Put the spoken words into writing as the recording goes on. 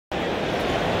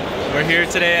We're here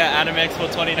today at Anime Expo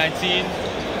 2019.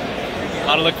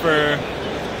 Got to look for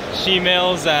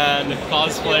she-males and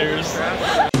cosplayers.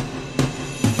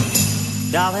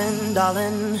 Darling,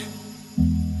 darling,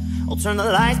 I'll turn the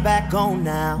lights back on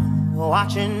now.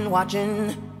 Watching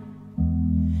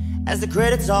as the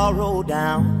credits all roll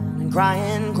down and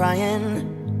crying.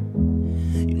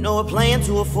 You know we're playing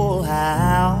to a full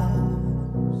house.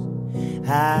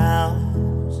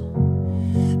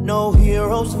 No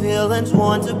heroes, villains,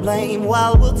 one to blame.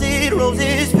 While wilted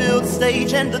roses fill the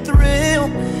stage, and the thrill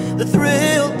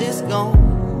is gone.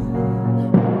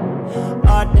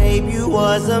 Our debut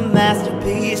was a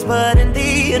masterpiece, but in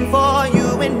the end, for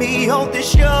you and me on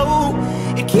this show,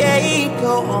 it can't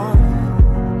go on.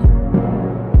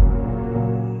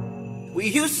 We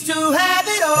used to have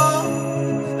it all,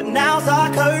 but now's our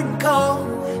curtain call.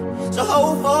 So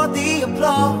hold for the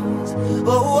applause,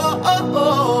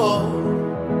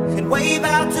 and wave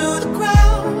out to the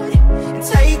crowd and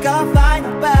take our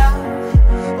final bow.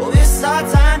 Oh, it's our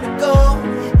time to go,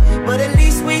 but at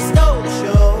least we stole the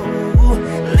show.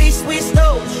 At least we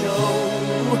stole the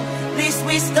show. At least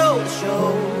we stole the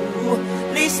show.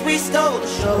 At least we stole the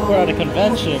show. We're at a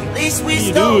convention. At least we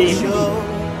stole the show.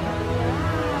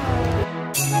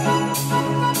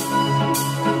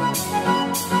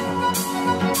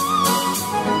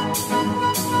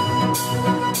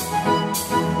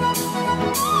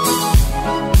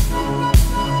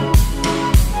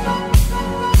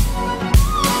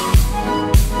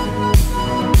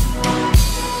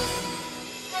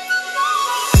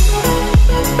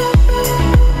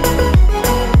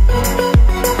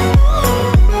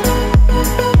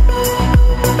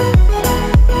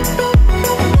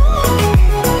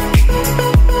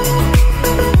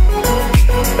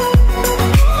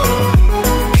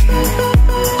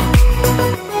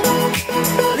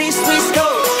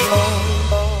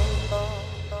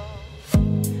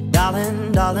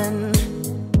 Darling,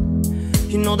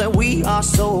 you know that we are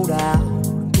sold out.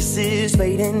 This is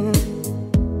fading,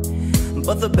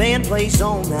 but the band plays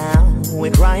on now.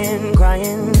 We're crying.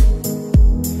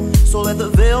 So let the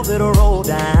velvet roll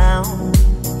down.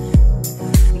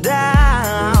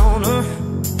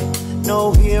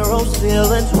 No heroes,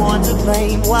 villains, one to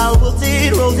blame. While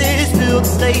wilted roses fill the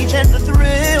stage, and the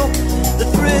thrill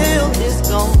is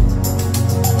gone.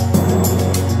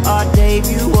 Our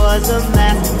debut was a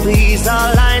masterpiece.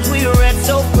 Our lines we read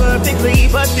so perfectly,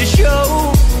 but the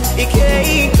show, it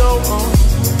can't go on.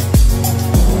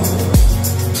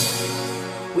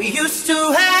 We used to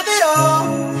have it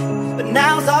all, but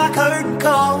now's our curtain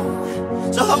call.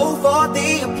 So hold for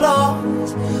the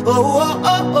applause,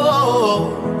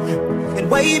 and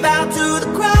wave out to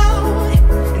the crowd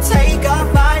and take our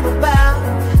final bow.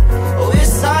 Oh,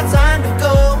 it's our time to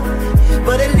go,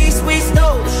 but at least we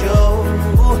stole the show.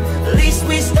 At least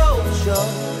we stole the show.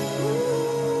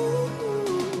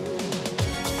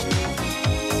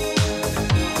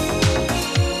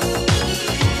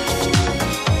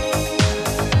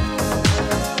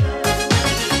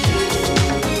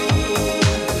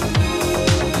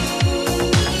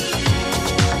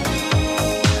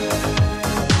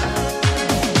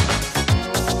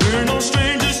 We're no strangers.